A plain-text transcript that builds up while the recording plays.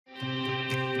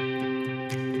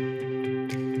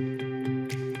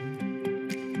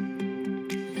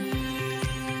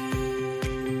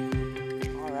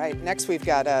Next, we've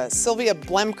got Silvia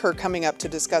Blemker coming up to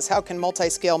discuss how can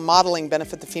multi-scale modeling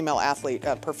benefit the female athlete.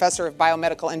 Professor of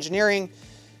Biomedical Engineering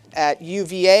at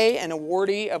UVA and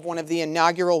awardee of one of the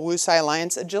inaugural Tsai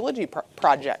Alliance agility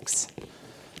projects.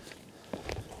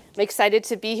 I'm excited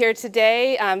to be here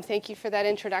today. Thank you for that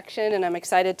introduction, and I'm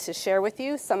excited to share with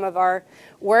you some of our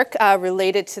work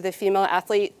related to the Female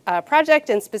Athlete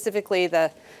Project, and specifically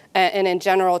and in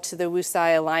general to the Tsai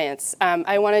Alliance.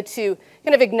 I wanted to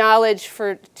kind of acknowledge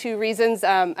for two reasons.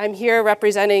 I'm here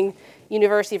representing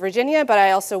University of Virginia, but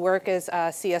I also work as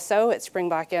CSO at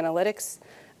Springbok Analytics,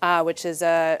 which is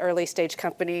an early stage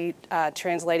company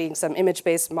translating some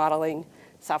image-based modeling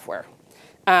software.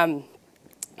 I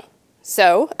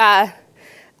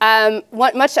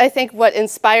think what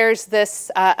inspires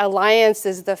this alliance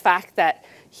is the fact that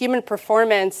human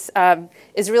performance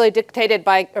is really dictated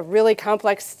by a really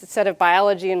complex set of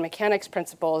biology and mechanics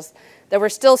principles that we're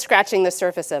still scratching the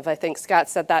surface of. I think Scott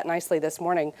said that nicely this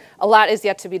morning. A lot is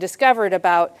yet to be discovered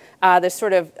about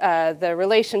the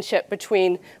relationship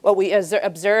between what we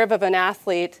observe of an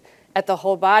athlete at the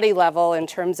whole body level in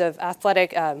terms of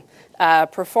athletic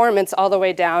performance all the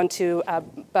way down to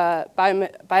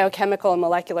biochemical and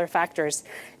molecular factors.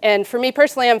 And for me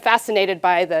personally, I'm fascinated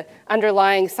by the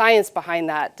underlying science behind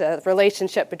that, the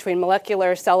relationship between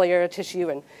molecular, cellular,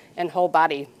 tissue, and whole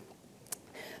body.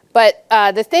 But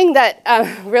the thing that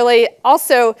really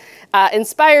also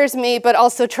inspires me, but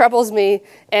also troubles me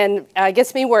and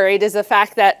gets me worried is the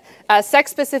fact that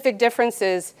sex-specific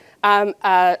differences come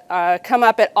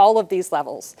up at all of these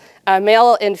levels.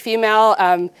 Male and female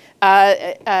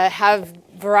have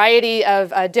variety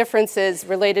of differences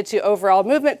related to overall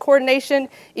movement coordination,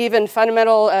 even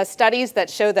fundamental studies that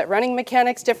show that running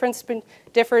mechanics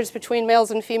differs between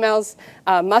males and females,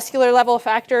 muscular level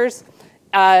factors,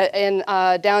 and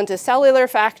down to cellular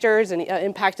factors and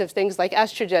impact of things like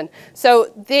estrogen.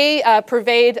 So they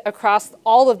pervade across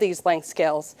all of these length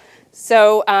scales.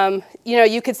 So,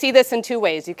 you could see this in two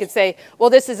ways. You could say, well,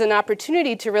 this is an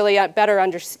opportunity to really better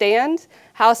understand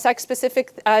how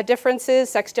sex-specific differences,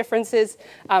 sex differences,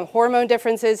 hormone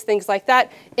differences, things like that,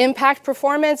 impact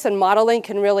performance, and modeling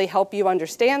can really help you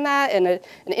understand that, and an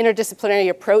interdisciplinary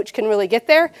approach can really get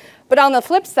there. But on the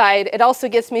flip side, it also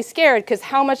gets me scared because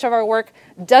how much of our work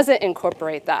doesn't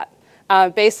incorporate that?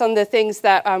 Based on the things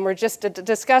that were just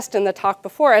discussed in the talk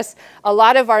before us, a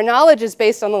lot of our knowledge is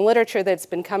based on the literature that's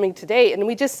been coming to date, and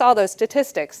we just saw those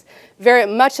statistics. Very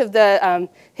much of the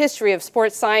history of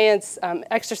sports science,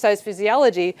 exercise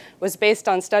physiology, was based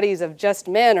on studies of just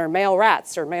men or male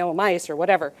rats or male mice or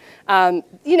whatever,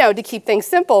 to keep things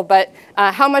simple. But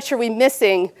how much are we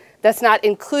missing that's not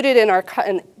included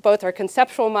in both our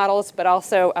conceptual models but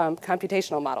also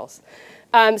computational models?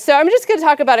 So I'm just going to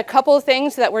talk about a couple of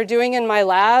things that we're doing in my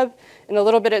lab and a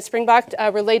little bit at Springbok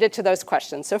related to those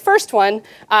questions. So first one,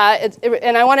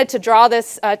 and I wanted to draw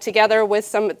this together with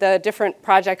some of the different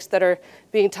projects that are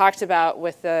being talked about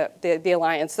with the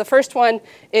Alliance. The first one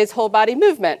is whole body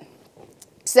movement.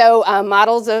 So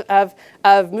models of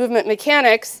movement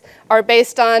mechanics are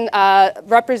based on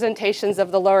representations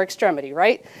of the lower extremity,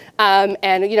 right?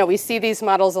 And we see these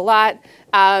models a lot.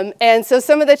 And so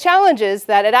some of the challenges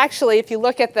that it actually, if you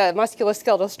look at the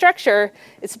musculoskeletal structure,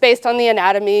 it's based on the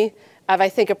anatomy of, I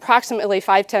think, approximately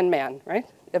 5'10" man, right?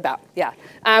 About, yeah,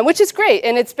 which is great,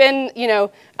 and it's been,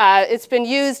 it's been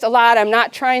used a lot. I'm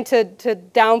not trying to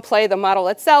downplay the model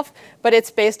itself, but it's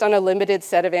based on a limited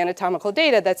set of anatomical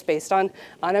data that's based on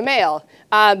a male.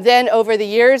 Then over the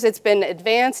years, it's been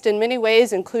advanced in many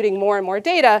ways, including more and more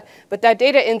data, but that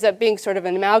data ends up being sort of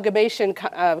an amalgamation,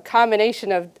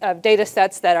 combination of data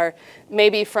sets that are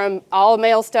maybe from all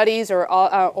male studies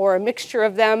or a mixture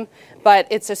of them, but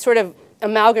it's a sort of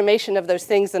amalgamation of those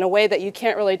things in a way that you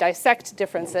can't really dissect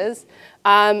differences.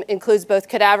 Includes both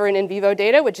cadaver and in vivo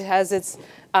data, which has its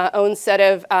own set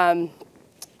of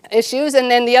issues. And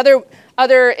then the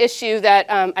other issue that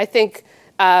I think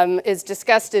is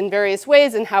discussed in various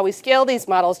ways in how we scale these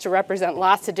models to represent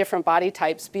lots of different body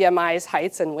types, BMIs,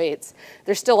 heights, and weights.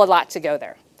 There's still a lot to go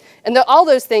there. And all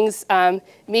those things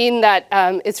mean that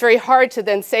it's very hard to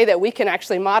then say that we can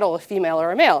actually model a female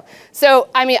or a male. So,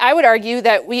 I would argue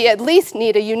that we at least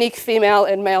need a unique female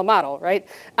and male model, right?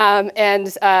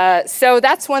 So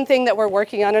that's one thing that we're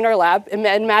working on in our lab,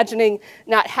 imagining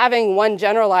not having one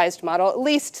generalized model, at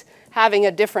least having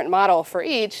a different model for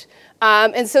each.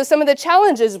 And so some of the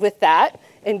challenges with that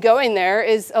and going there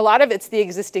is a lot of it's the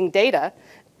existing data.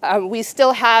 we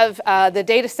still have the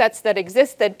data sets that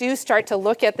exist that do start to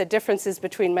look at the differences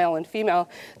between male and female.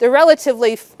 They're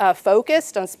relatively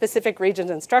focused on specific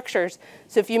regions and structures.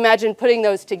 So if you imagine putting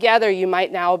those together, you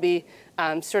might now be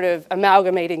sort of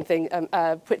amalgamating things,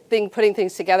 putting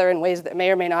things together in ways that may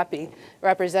or may not be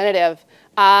representative.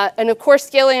 And of course,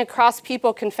 scaling across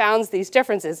people confounds these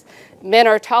differences. Men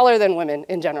are taller than women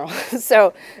in general.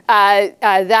 So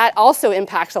that also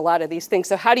impacts a lot of these things.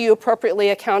 So how do you appropriately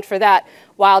account for that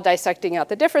while dissecting out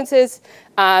the differences?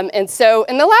 And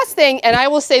the last thing, and I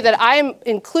will say that I'm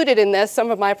included in this,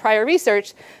 some of my prior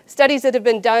research, studies that have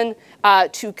been done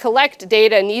to collect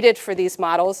data needed for these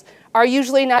models are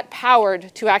usually not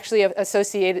powered to actually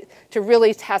associate, to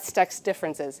really test sex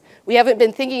differences. We haven't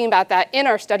been thinking about that in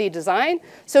our study design,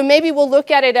 so maybe we'll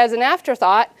look at it as an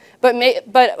afterthought, but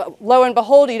lo and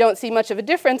behold, you don't see much of a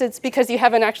difference. It's because you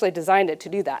haven't actually designed it to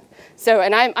do that. So,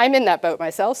 and I'm in that boat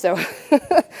myself, so,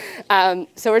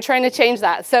 so we're trying to change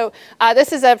that. So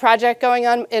this is a project going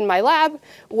on in my lab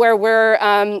where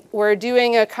we're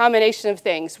doing a combination of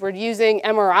things. We're using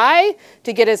MRI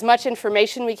to get as much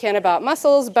information we can about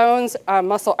muscles, bones,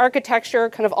 muscle architecture,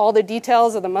 kind of all the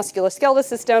details of the musculoskeletal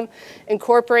system,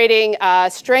 incorporating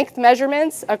strength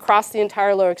measurements across the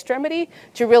entire lower extremity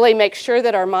to really make sure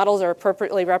that our models are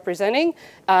appropriately representing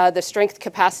the strength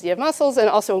capacity of muscles, and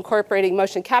also incorporating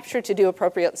motion capture to do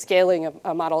appropriate scaling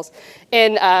of models.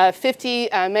 In 50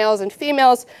 males and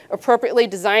females, appropriately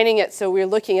designing it so we're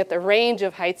looking at the range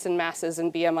of heights and masses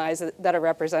and BMIs that are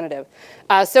representative.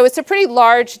 So it's a pretty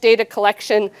large data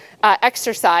collection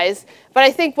exercise, but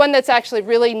I think one that's actually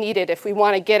really needed if we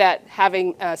want to get at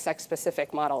having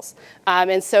sex-specific models.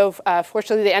 And so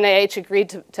fortunately, the NIH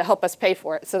agreed to help us pay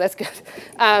for it, so that's good.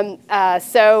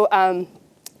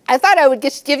 I thought I would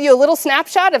just give you a little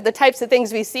snapshot of the types of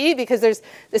things we see, because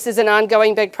this is an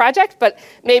ongoing big project, but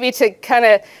maybe to kind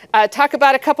of talk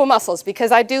about a couple muscles,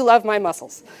 because I do love my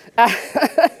muscles.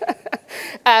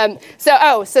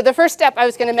 So the first step I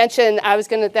was going to mention,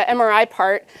 the MRI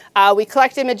part. We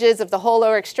collect images of the whole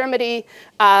lower extremity,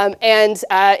 and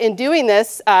in doing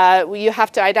this, you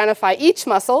have to identify each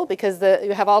muscle, because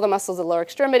you have all the muscles of the lower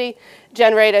extremity,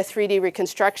 generate a 3D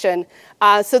reconstruction.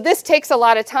 So this takes a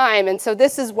lot of time, and so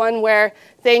this is one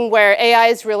thing where AI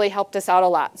has really helped us out a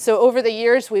lot. So over the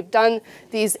years, we've done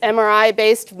these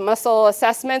MRI-based muscle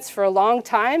assessments for a long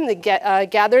time. They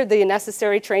gathered the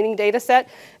necessary training data set,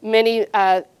 many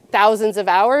thousands of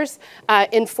hours,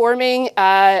 informing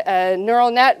a neural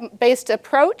net-based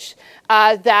approach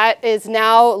that is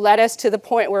now led us to the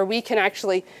point where we can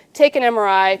actually take an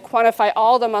MRI, quantify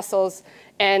all the muscles,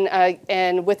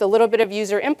 and with a little bit of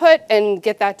user input, and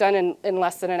get that done in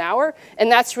less than an hour.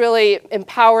 And that's really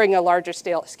empowering a larger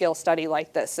scale study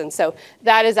like this. And so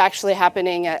that is actually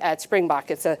happening at Springbok.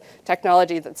 It's a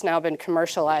technology that's now been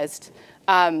commercialized.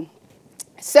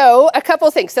 So a couple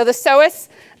of things. So the psoas,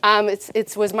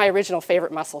 it was my original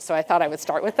favorite muscle, so I thought I would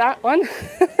start with that one.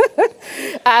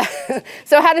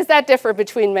 So how does that differ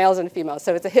between males and females?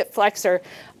 So it's a hip flexor,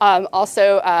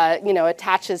 also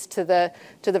attaches to the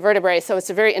vertebrae. So it's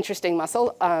a very interesting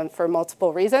muscle for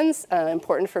multiple reasons,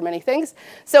 important for many things.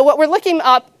 So what we're looking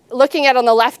at on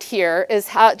the left here is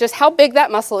just how big that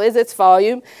muscle is, its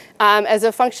volume, as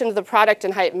a function of the product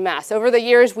in height and mass. Over the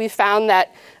years, we found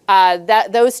that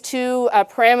those two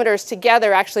parameters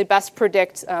together actually best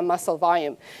predict muscle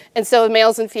volume. And so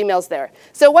males and females there.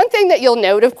 So one thing that you'll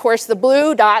note, of course, the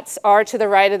blue dots are to the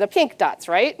right of the pink dots,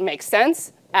 right? Makes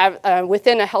sense.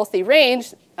 Within a healthy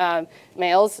range,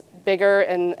 males bigger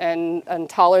and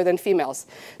taller than females.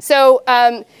 So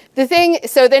then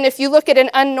if you look at an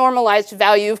unnormalized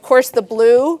value, of course the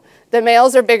blue, the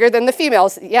males are bigger than the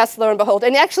females. Yes, lo and behold.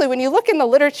 And actually, when you look in the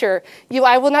literature,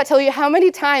 I will not tell you how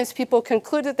many times people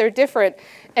conclude that they're different,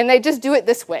 and they just do it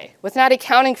this way, with not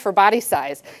accounting for body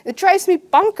size. It drives me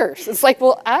bonkers. It's like,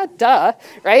 well, duh,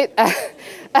 right?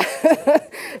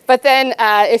 But then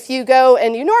if you go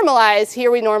and you normalize,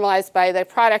 here we normalize by the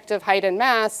product of height and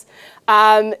mass,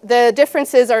 the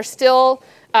differences are still,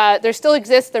 there still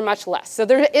exists, they're much less. So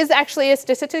there is actually a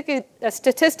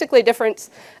statistically difference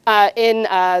in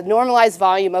normalized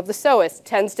volume of the psoas. It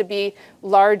tends to be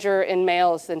larger in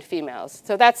males than females.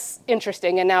 So that's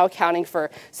interesting, and now accounting for.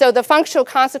 So the functional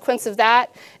consequence of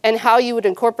that and how you would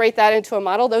incorporate that into a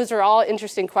model, those are all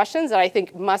interesting questions that I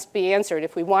think must be answered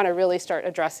if we want to really start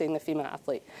addressing the female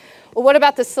athlete. Well, what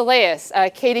about the soleus?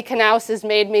 Katie Knaus has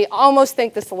made me almost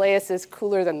think the soleus is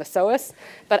cooler than the psoas,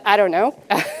 but I don't know.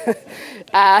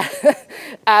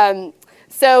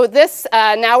 So this,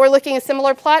 now we're looking at a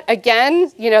similar plot.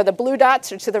 Again, the blue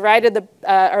dots are to the right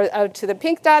of to the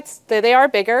pink dots. They are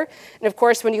bigger. And of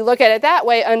course, when you look at it that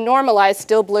way, unnormalized,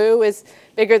 still blue, is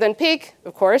bigger than peak,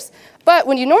 of course. But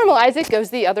when you normalize, it goes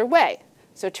the other way.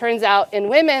 So it turns out in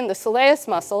women, the soleus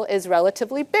muscle is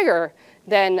relatively bigger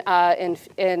than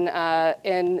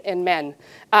in men.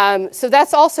 So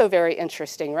that's also very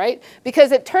interesting, right?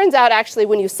 Because it turns out actually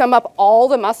when you sum up all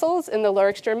the muscles in the lower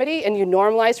extremity and you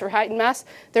normalize for height and mass,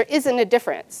 there isn't a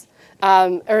difference.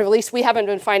 Or at least we haven't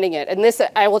been finding it. And this,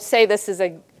 I will say this is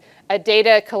a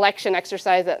data collection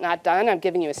exercise that's not done. I'm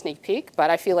giving you a sneak peek, but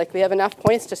I feel like we have enough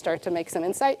points to start to make some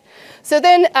insight. So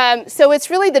then, so it's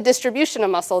really the distribution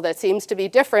of muscle that seems to be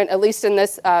different, at least in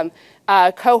this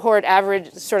cohort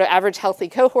average, sort of average healthy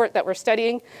cohort that we're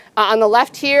studying. On the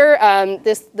left here,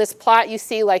 this plot you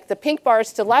see, like the pink bars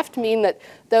to the left mean that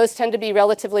those tend to be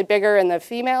relatively bigger in the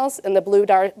females, and the blue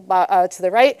to the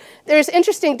right. There's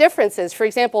interesting differences. For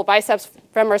example, biceps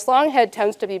femoris long head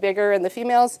tends to be bigger in the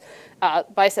females,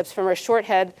 biceps femoris short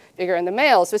head bigger in the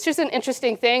males. So it's just an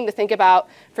interesting thing to think about.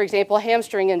 For example,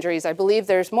 hamstring injuries. I believe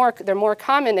they're more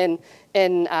common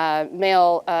in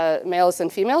males than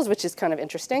females, which is kind of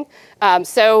interesting.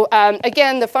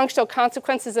 Again, the functional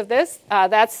consequences of this,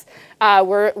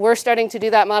 we're starting to do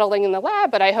that modeling in the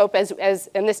lab, but I hope as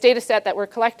in this data set that we're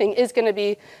collecting is going to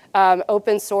be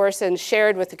open source and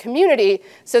shared with the community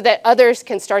so that others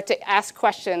can start to ask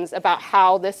questions about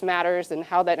how this matters and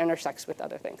how that intersects with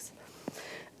other things.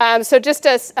 So just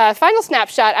as a final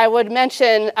snapshot, I would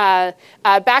mention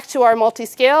back to our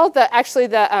multi-scale,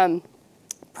 the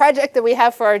project that we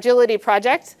have for our agility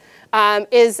project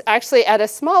is actually at a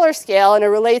smaller scale, and it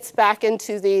relates back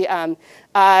into the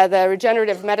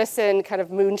regenerative medicine kind of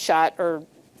moonshot or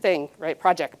thing, right?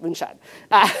 Project Moonshot.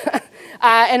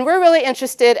 And we're really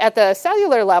interested at the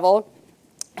cellular level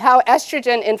how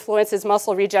estrogen influences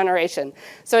muscle regeneration.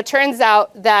 So it turns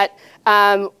out that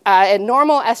at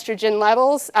normal estrogen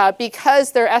levels,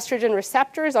 because there are estrogen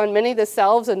receptors on many of the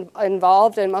cells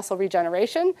involved in muscle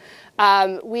regeneration,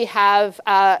 we have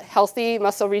healthy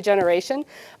muscle regeneration.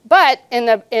 But in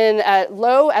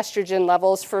low estrogen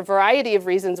levels, for a variety of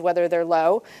reasons, whether they're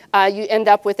low, you end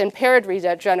up with impaired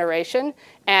regeneration.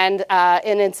 And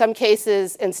in some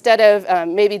cases, instead of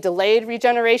maybe delayed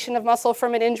regeneration of muscle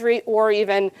from an injury, or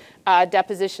even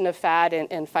deposition of fat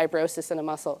and fibrosis in a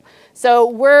muscle. So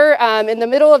we're in the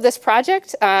middle of this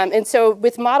project. And so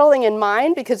with modeling in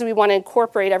mind, because we want to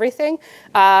incorporate everything,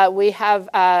 we have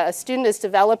a student is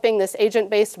developing this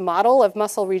agent-based model of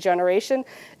muscle regeneration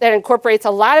that incorporates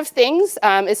a lot of things,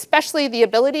 especially the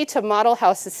ability to model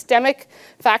how systemic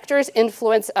factors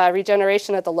influence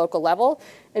regeneration at the local level.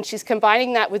 And she's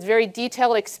combining that with very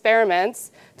detailed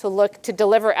experiments to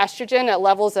deliver estrogen at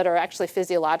levels that are actually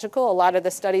physiological. A lot of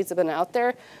the studies have been out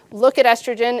there. Look at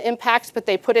estrogen impacts, but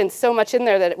they put in so much in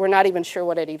there that we're not even sure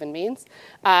what it even means.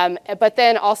 But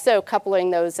then also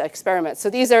coupling those experiments. So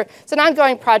it's an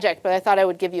ongoing project, but I thought I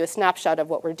would give you a snapshot of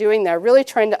what we're doing there, really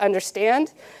trying to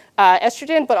understand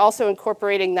estrogen, but also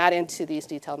incorporating that into these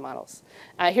detailed models.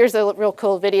 Here's a real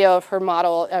cool video of her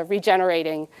model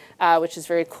regenerating, which is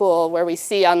very cool, where we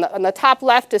see on the top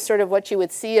left is sort of what you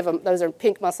would see of those are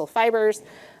pink muscle fibers.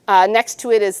 Next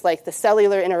to it is like the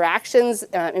cellular interactions,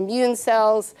 immune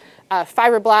cells,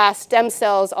 fibroblasts, stem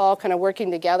cells, all kind of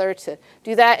working together to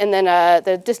do that. And then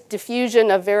the diffusion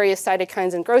of various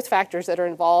cytokines and growth factors that are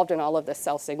involved in all of this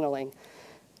cell signaling.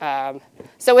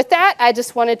 So with that, I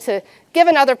just wanted to give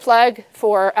another plug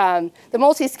for the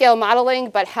multi-scale modeling,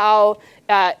 but how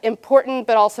important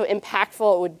but also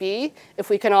impactful it would be if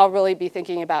we can all really be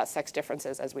thinking about sex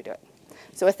differences as we do it.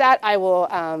 So with that, I will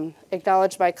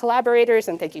acknowledge my collaborators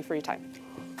and thank you for your time.